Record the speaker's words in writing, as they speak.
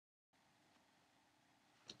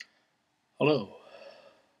Hello.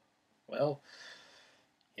 Well,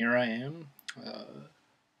 here I am,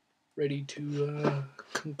 ready to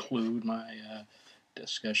conclude my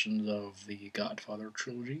discussions of the Godfather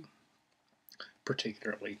trilogy,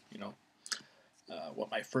 particularly, what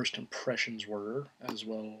my first impressions were, as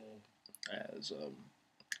well as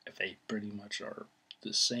if they pretty much are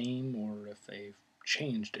the same or if they've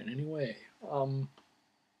changed in any way. I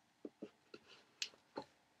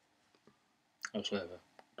also have a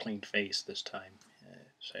clean face this time.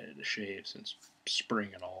 Decided to shave since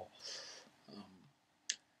spring and all.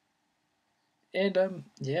 Um,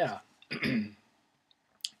 yeah.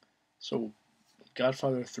 So,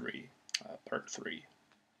 Godfather 3, Part 3.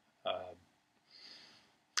 Uh,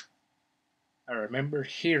 I remember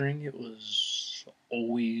hearing it was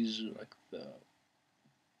always like the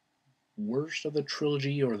worst of the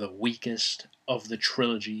trilogy or the weakest of the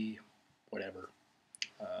trilogy, whatever.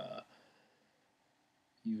 Uh,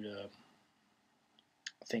 you'd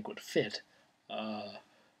think would fit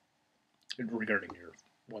regarding your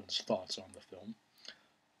one's thoughts on the film.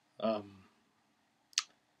 Um,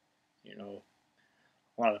 you know,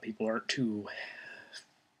 a lot of people aren't too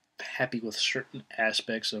happy with certain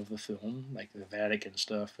aspects of the film, like the Vatican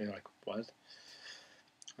stuff. They're like, what?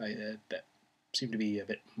 That seemed to be a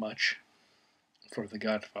bit much for The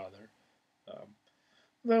Godfather. Um,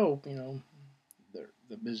 though,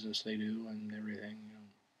 the business they do and everything,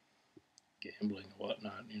 gambling and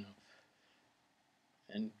whatnot,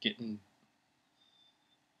 and getting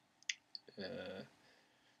uh,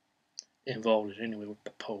 involved in any way with the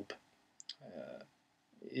Pope. Uh,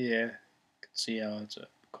 yeah, could see how it's a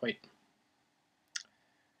quite.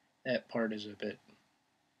 That part is a bit,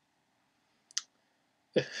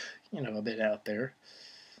 a bit out there.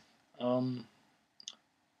 Um,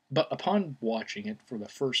 but upon watching it for the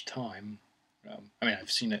first time,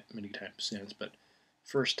 I've seen it many times since, but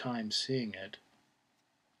first time seeing it,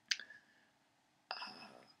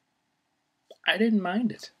 I didn't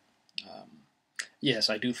mind it. Um, yes,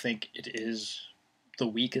 I do think it is the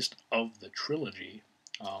weakest of the trilogy,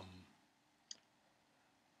 um,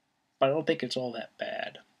 but I don't think it's all that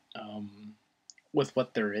bad. Um, with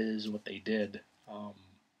what there is, what they did um,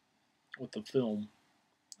 with the film,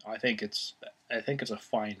 I think it's I think it's a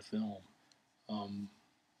fine film. Um,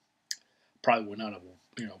 Probably would not have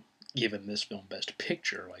given this film Best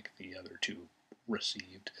Picture like the other two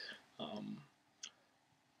received. Um,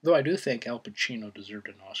 though I do think Al Pacino deserved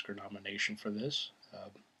an Oscar nomination for this,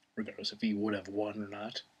 regardless if he would have won or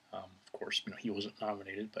not. Of course, he wasn't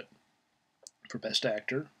nominated, but for Best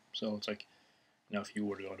Actor, so it's like, if you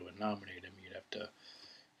were to go to nominate him, you'd have to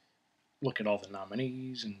look at all the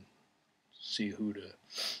nominees and see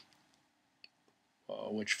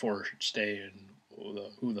which four should stay and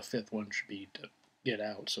who the fifth one should be to get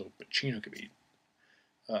out, so Pacino could be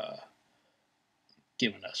uh,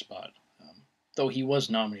 given a spot. Though he was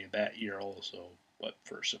nominated that year also, but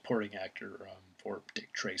for supporting actor for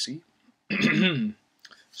Dick Tracy.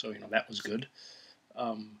 So that was good.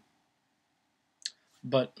 Um,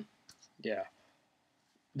 but yeah,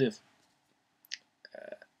 the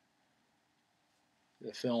uh,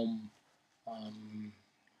 the film um,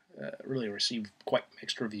 really received quite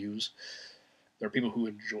mixed reviews. There are people who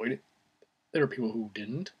enjoyed it. There are people who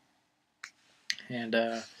didn't. And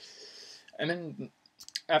then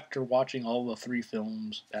after watching all the three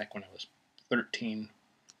films back when I was 13,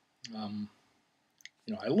 um,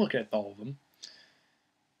 I look at all of them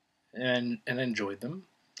and enjoyed them.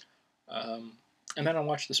 Um, and then I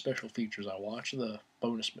watched the special features. I watched the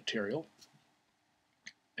bonus material,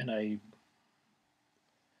 and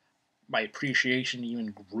my appreciation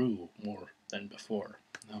even grew more than before.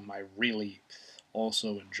 I really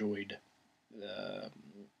also enjoyed uh,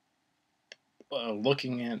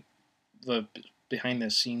 looking at the behind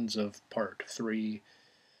the scenes of Part 3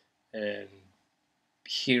 and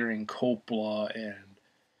hearing Coppola and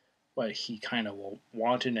what he kind of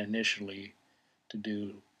wanted initially to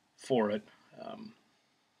do for it, um,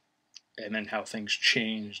 and then how things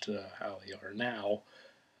changed to how they are now.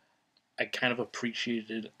 I kind of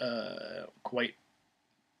appreciated quite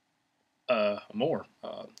more,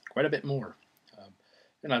 quite a bit more. Um,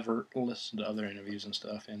 and I've listened to other interviews and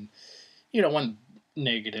stuff, and one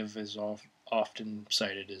negative is often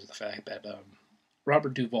cited is the fact that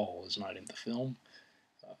Robert Duvall is not in the film.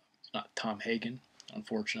 It's not Tom Hagen,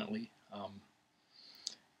 unfortunately.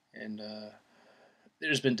 And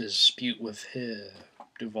there's been dispute with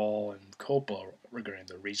Duvall and Coppola regarding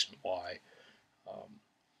the reason why. Um,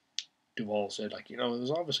 Duvall said, like, it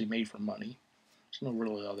was obviously made for money. There's no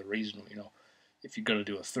really other reason, if you're going to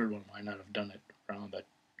do a third one, why not have done it around the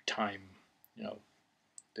time,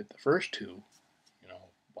 did the first two,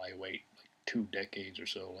 why wait like 2 decades or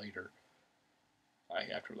so later,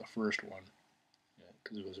 after the first one,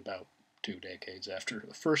 because it was about 2 decades after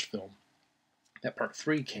the first film that part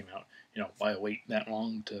 3 came out. Why wait that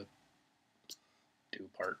long to do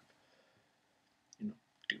part,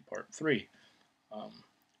 do part 3?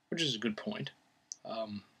 Which is a good point.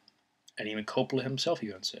 And even Coppola himself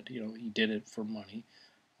even said, he did it for money.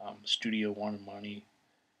 The studio wanted money,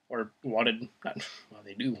 or wanted, not, well,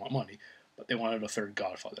 they do want money, but they wanted a third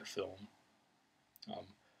Godfather film.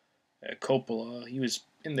 Coppola, he was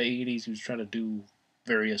in the 80s, he was trying to do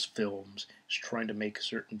various films. He was trying to make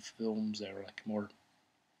certain films that were like more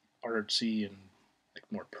artsy and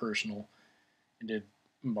like more personal, and did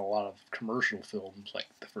a lot of commercial films, like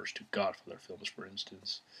the first 2 Godfather films, for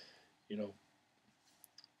instance,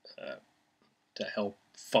 uh, to help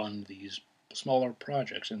fund these smaller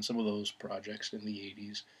projects. And some of those projects in the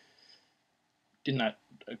 80s did not,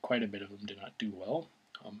 quite a bit of them did not do well.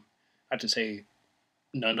 Not to say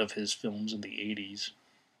none of his films in the 80s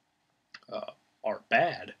are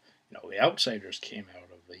bad. The Outsiders came out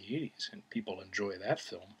of the 80s, and people enjoy that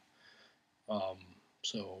film.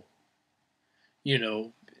 So,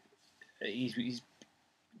 he's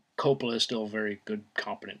Coppola is still a very good,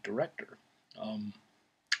 competent director.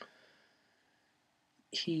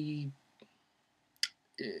 He,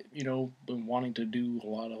 been wanting to do a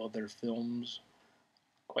lot of other films,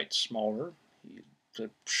 quite smaller. He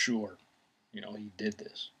said, sure, he did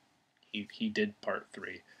this. He did part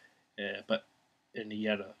 3, but and he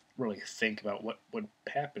had to really think about what would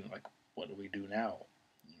happen. Like, what do we do now?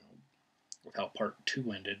 With how part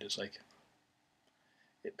 2 ended, it's like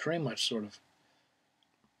it pretty much sort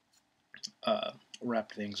of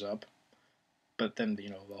wrapped things up. But then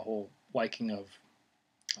the whole liking of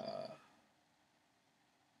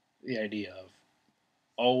the idea of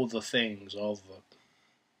all the things, all the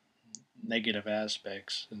negative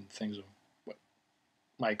aspects and things of what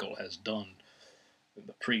Michael has done in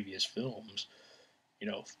the previous films,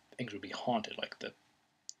 things would be haunted, like the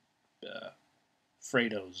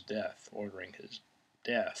Fredo's death, ordering his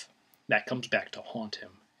death. That comes back to haunt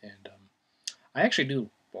him, and I actually do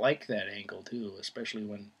like that angle too, especially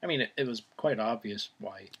when it was quite obvious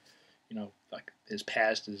why, like his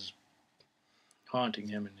past is haunting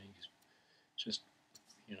him, and he's just,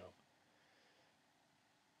 you know,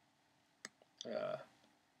 uh,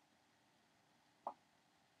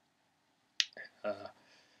 uh,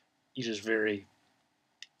 he's just very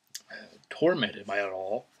tormented by it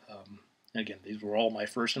all. Again, these were all my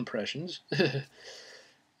first impressions,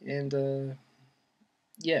 and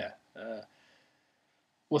yeah,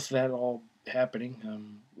 with that all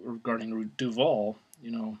happening, regarding Duvall,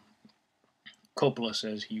 Coppola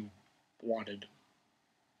says he wanted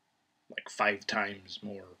like 5 times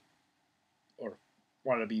more, or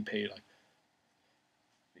wanted to be paid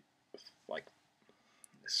like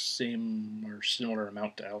the same or similar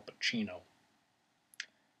amount to Al Pacino.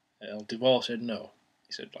 Duvall said no.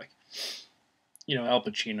 He said Al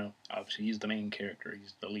Pacino, obviously he's the main character,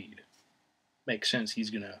 he's the lead. Makes sense, he's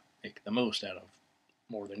gonna make the most out of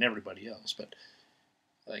more than everybody else, but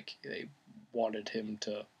they wanted him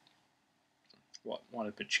to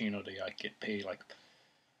wanted Pacino to get paid like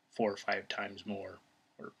 4 or 5 times more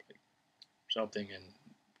or something, and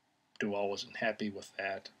Duvall wasn't happy with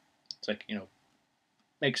that. It's like,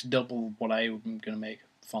 makes double what I'm gonna make,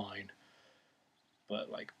 fine, but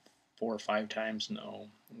like 4 or 5 times, no.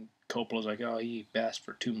 And Coppola's like, oh, he asked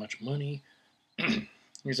for too much money.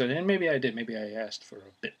 He said, and maybe I did, maybe I asked for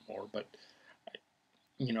a bit more, but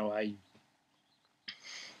he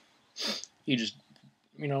just,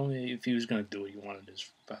 if he was going to do it, he wanted his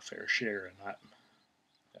fair share, and not,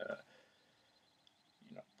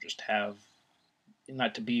 just have,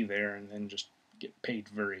 not to be there and then just get paid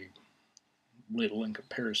very little in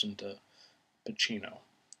comparison to Pacino.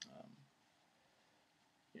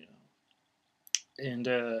 And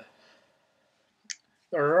there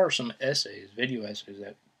are some video essays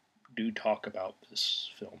that do talk about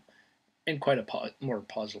this film in quite a more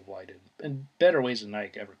positive light, in better ways than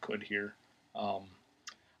I ever could here.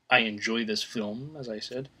 I enjoy this film, as I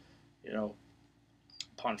said,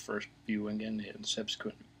 upon first viewing and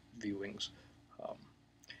subsequent viewings.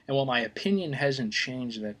 And while my opinion hasn't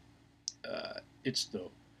changed that it's the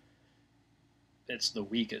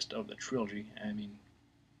weakest of the trilogy,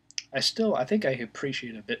 I think I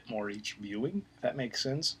appreciate a bit more each viewing, if that makes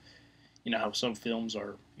sense. How some films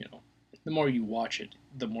are, the more you watch it,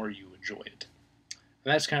 the more you enjoy it.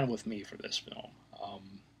 And that's kind of with me for this film.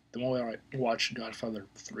 The more I watched Godfather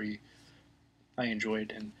 3, I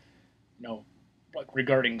enjoyed. And,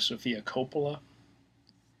 regarding Sofia Coppola,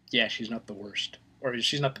 yeah, she's not the worst. Or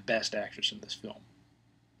she's not the best actress in this film.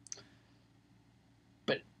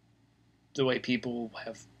 the way people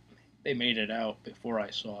have they made it out before I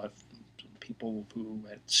saw it. People who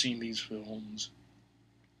had seen these films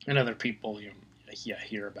and other people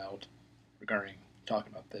hear about regarding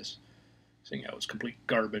talking about this, saying it was complete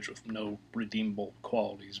garbage with no redeemable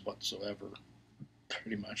qualities whatsoever,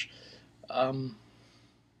 pretty much. Um,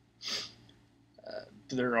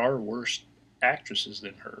 there are worse actresses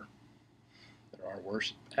than her. There are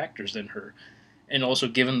worse actors than her, and also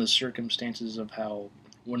given the circumstances of how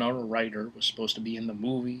Winona Ryder was supposed to be in the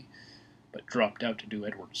movie, but dropped out to do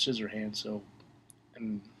Edward Scissorhands, so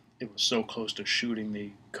and it was so close to shooting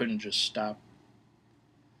they couldn't just stop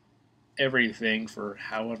everything for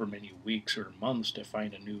however many weeks or months to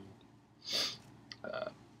find a new uh,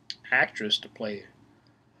 actress to play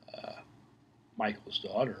uh, Michael's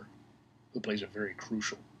daughter, who plays a very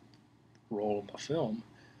crucial role in the film.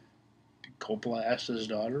 Coppola asked his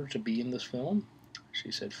daughter to be in this film.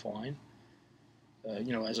 She said fine.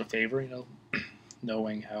 As a favor,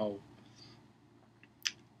 knowing how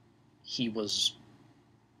he was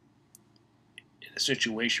in a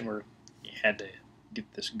situation where he had to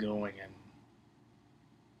get this going, and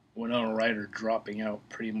Winona Ryder dropping out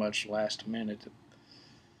pretty much last minute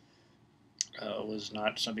was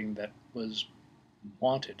not something that was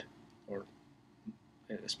wanted or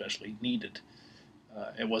especially needed.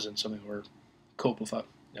 It wasn't something where Coppola thought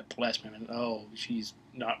at the last minute, oh, she's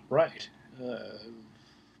not right.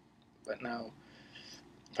 But now,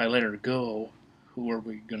 if I let her go, who are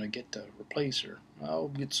we going to get to replace her? I'll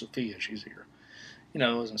get Sophia. She's here. It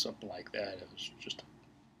wasn't something like that.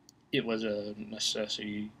 It was a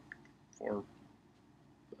necessity for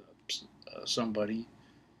somebody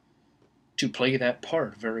to play that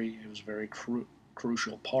part. It was a very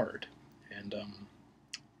crucial part, and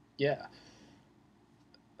yeah,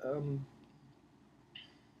 um,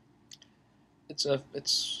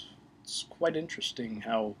 it's quite interesting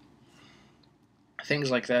how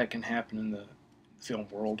things like that can happen in the film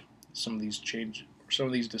world. Some of these some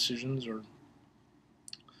of these decisions or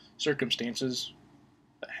circumstances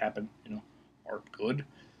that happen, are good.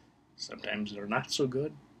 Sometimes they're not so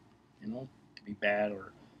good. It could be bad,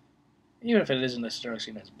 or even if it isn't necessarily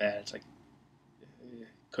seen as bad, it's like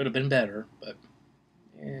could have been better, but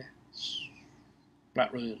it's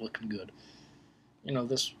not really looking good.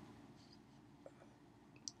 This.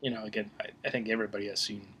 Again, I think everybody has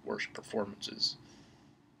seen worse performances,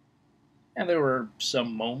 and there were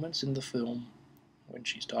some moments in the film when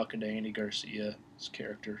she's talking to Andy Garcia's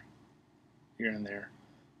character here and there,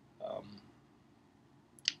 um,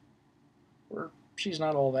 where she's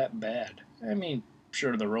not all that bad. I mean,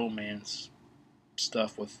 sure, the romance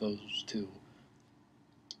stuff with those two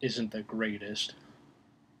isn't the greatest,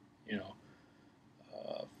 you know,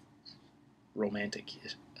 uh, romantic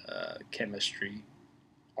chemistry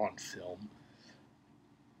on film,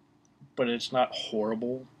 but it's not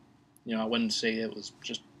horrible. I wouldn't say it was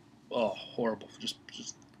just horrible. Just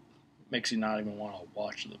makes you not even want to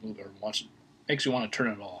watch the movie or watch it. Makes you want to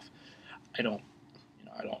turn it off. I don't,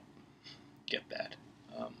 I don't get that.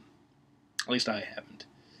 Um, at least I haven't.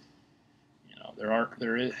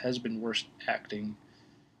 Has been worse acting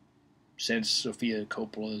since Sofia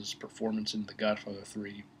Coppola's performance in The Godfather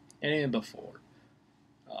 3 and even before.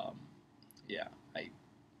 Um, yeah, I.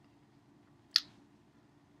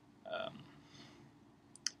 Um,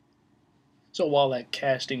 so while that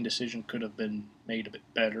casting decision could have been made a bit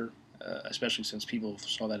better, especially since people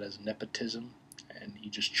saw that as nepotism, and he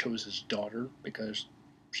just chose his daughter because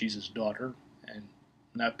she's his daughter, and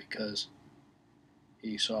not because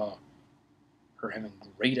he saw her having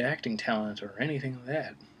great acting talent or anything of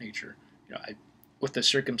that nature. With the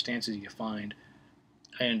circumstances you find,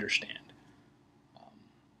 I understand. Um,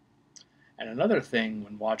 and another thing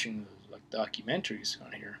when watching those documentaries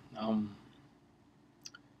on here,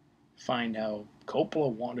 find how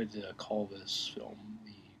Coppola wanted to call this film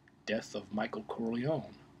The Death of Michael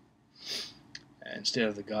Corleone instead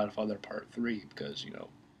of The Godfather Part 3 because,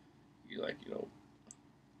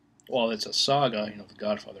 well, it's a saga, the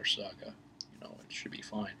Godfather saga, it should be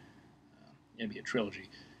fine. It'd be a trilogy.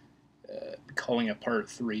 Calling it Part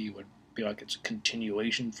 3 would be like it's a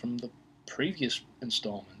continuation from the previous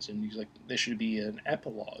installments, and he's like, this should be an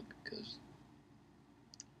epilogue because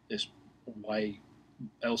this, why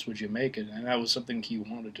else would you make it? And that was something he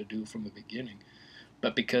wanted to do from the beginning.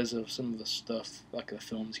 But because of some of the stuff, like the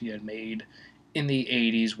films he had made in the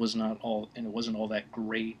 '80s, was not all, and it wasn't all that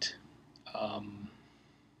great. Um,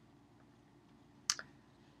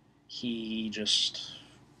 he just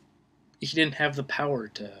he didn't have the power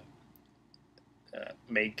to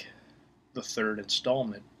make the third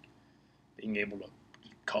installment, being able to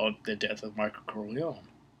call it The Death of Michael Corleone.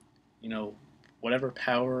 You know, whatever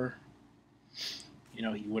power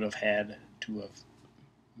he would have had to have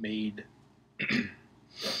made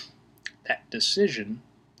that decision.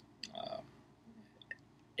 Uh,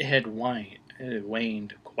 it had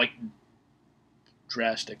waned quite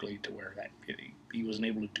drastically to where that he wasn't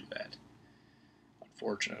able to do that,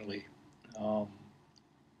 unfortunately. Um,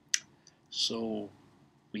 so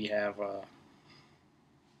we have uh,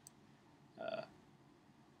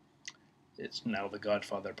 it's now the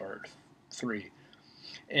Godfather Part 3.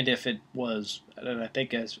 And if it was, and I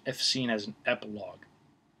think as if seen as an epilogue,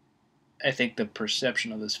 I think the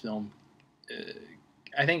perception of this film, uh,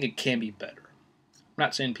 I think it can be better. I'm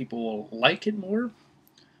not saying people will like it more,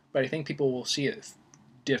 but I think people will see it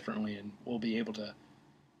differently and will be able to,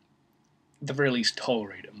 at the very least,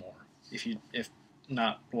 tolerate it more. If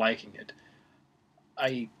not liking it,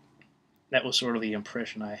 I that was sort of the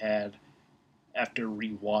impression I had after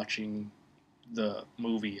rewatching the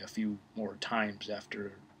movie a few more times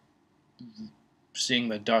after seeing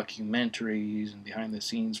the documentaries and behind the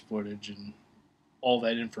scenes footage and all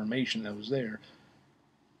that information that was there.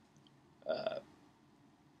 uh,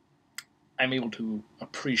 I'm able to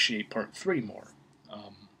appreciate part three more.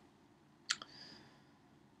 Um,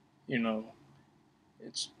 you know,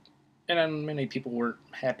 it's and many people were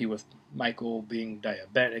happy with Michael being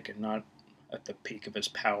diabetic and not at the peak of his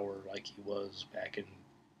power like he was back in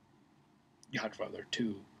Godfather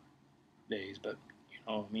 2 days. But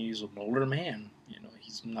I mean, he's an older man.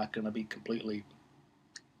 He's not going to be completely.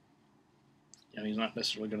 He's not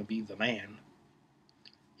necessarily going to be the man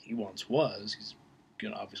he once was. He's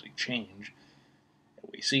going to obviously change.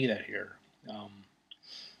 We see that here.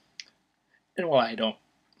 And while I don't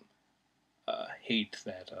hate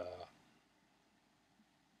that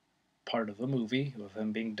part of the movie with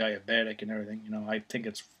him being diabetic and everything, I think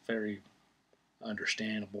it's very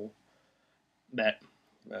understandable that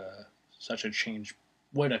uh, such a change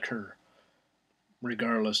would occur,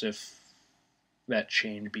 regardless if that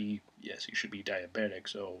change be, yes, he should be diabetic,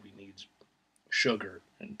 so he needs sugar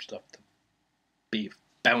and stuff to be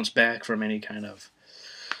bounce back from any kind of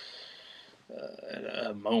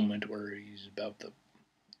a moment where he's about to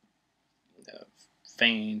uh,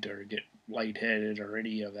 faint or get lightheaded or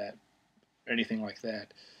any of that, anything like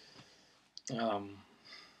that. Um,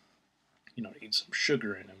 need some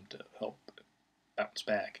sugar in him to help bounce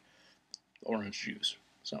back. Orange juice,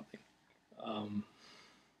 something. Um,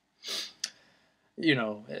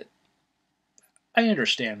 it, I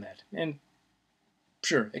understand that, and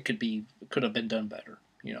sure, it could have been done better.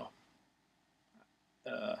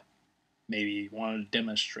 Uh, maybe wanted to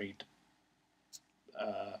demonstrate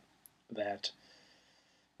uh, that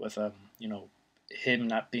with him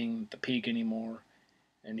not being the peak anymore,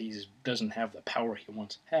 and he doesn't have the power he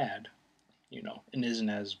once had. And isn't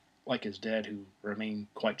as like his dad, who remained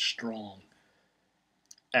quite strong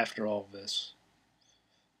after all this.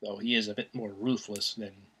 Though he is a bit more ruthless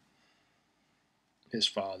than his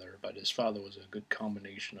father, but his father was a good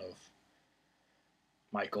combination of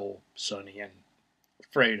Michael, Sonny, and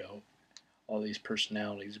Fredo. All these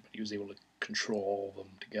personalities, but he was able to control all of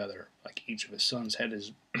them together. Like each of his sons had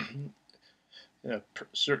his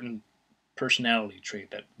certain personality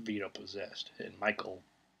trait that Vito possessed, and Michael,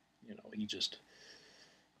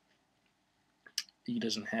 he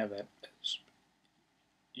doesn't have that. As,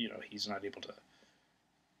 he's not able to.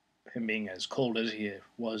 Him being as cold as he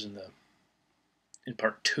was in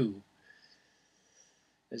part two,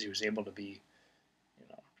 as he was able to be, you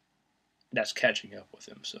know, that's catching up with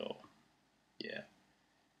him. So, yeah,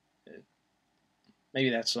 it,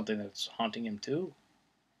 maybe that's something that's haunting him too.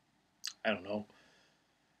 I don't know.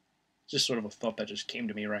 Just sort of a thought that just came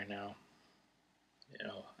to me right now.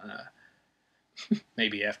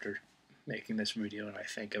 Maybe after making this video and I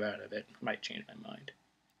think about it a bit, I might change my mind.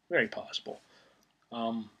 Very possible.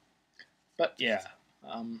 Um, but yeah,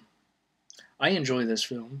 um, I enjoy this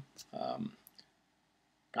film. Um,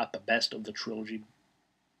 Not the best of the trilogy,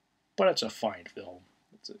 but it's a fine film.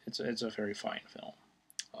 It's a very fine film.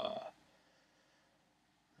 Uh,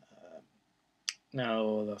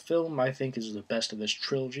 Now, the film I think is the best of this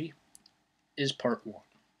trilogy is Part One.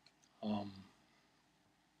 Um,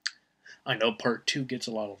 I know Part Two gets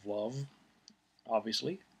a lot of love,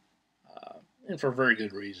 obviously, and for very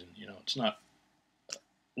good reason. It's not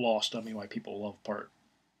lost on me why people love Part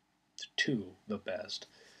Two the best.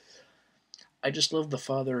 I just love the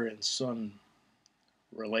father and son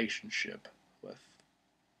relationship with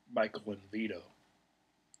Michael and Vito.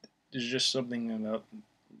 There's just something about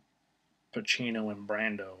Pacino and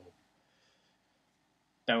Brando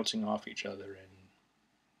bouncing off each other and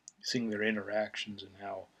seeing their interactions and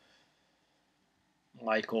how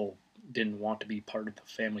Michael didn't want to be part of the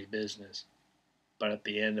family business, but at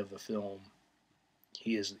the end of the film,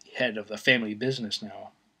 he is the head of the family business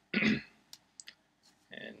now, and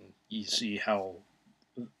you see how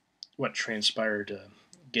what transpired to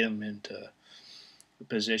get him into the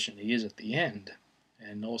position he is at the end,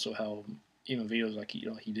 and also how even Vito's like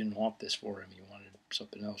he didn't want this for him, he wanted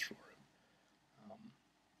something else for him,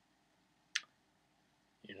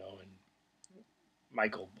 and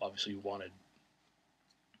Michael obviously wanted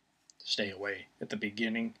to stay away at the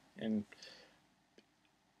beginning, and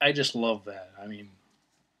I just love that. I mean,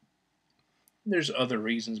 there's other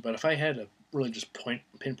reasons, but if I had to really just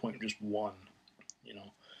pinpoint just one, you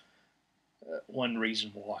know, one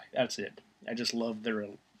reason why, that's it. I just love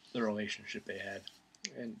the relationship they had,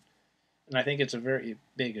 and and I think it's a very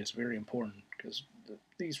big, it's very important because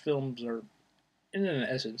these films are, in an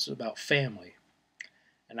essence, about family,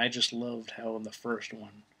 and I just loved how in the first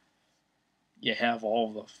one you have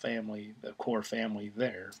all the family, the core family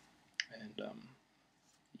there, and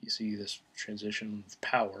you see this transition of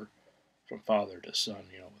power from father to son,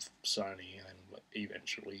 with Sonny, and then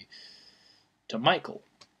eventually to Michael.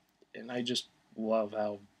 And I just love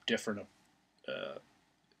how different uh,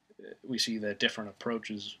 we see the different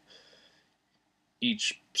approaches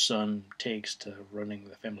each son takes to running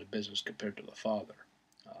the family business compared to the father.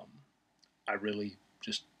 Um, I really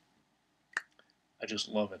I just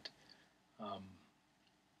love it. Um,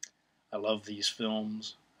 I love these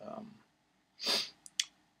films. Um,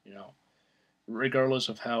 you know, Regardless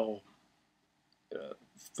of how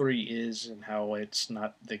 3 is and how it's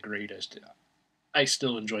not the greatest, I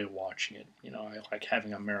still enjoy watching it. I like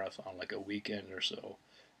having a marathon, like a weekend or so,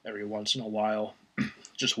 every once in a while.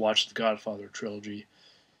 Just watch the Godfather trilogy,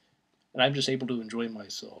 and I'm just able to enjoy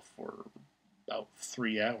myself for about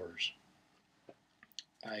 3 hours.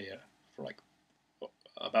 I for like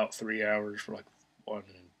about 3 hours for like 1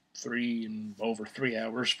 and 3, and over 3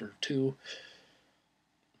 hours for 2.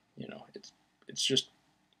 It's just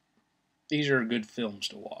these are good films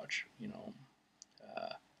to watch.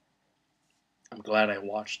 I'm glad I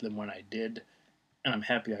watched them when I did, and I'm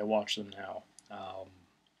happy I watched them now.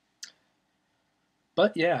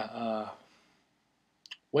 But yeah,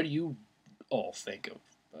 what do you all think of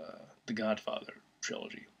the Godfather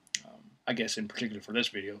trilogy? I guess in particular for this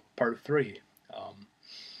video, part 3. Um,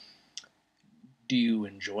 do you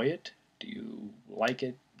enjoy it? Do you like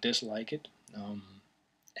it? Dislike it?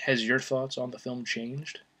 Has your thoughts on the film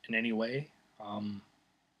changed in any way? Um,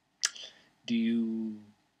 do you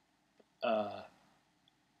uh,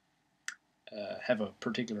 have a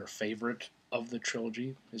particular favorite of the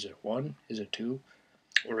trilogy? Is it 1? Is it 2?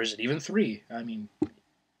 Or is it even 3? I mean,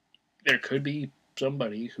 there could be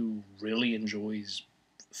somebody who really enjoys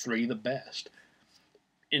 3 the best.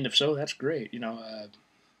 And if so, that's great.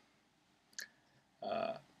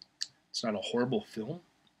 Uh, it's not a horrible film.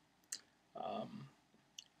 Um,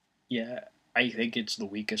 yeah, I think it's the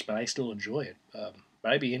weakest, but I still enjoy it.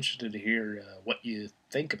 But I'd be interested to hear what you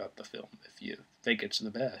think about the film. If you think it's the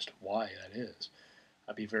best, why that is.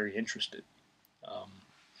 I'd be very interested. Um,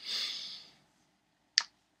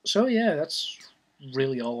 so yeah, that's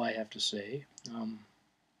really all I have to say.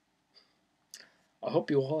 I hope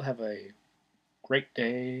you all have a great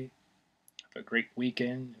day, have a great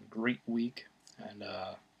weekend, a great week, and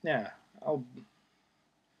yeah, I'll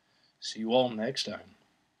see you all next time.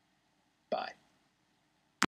 Bye.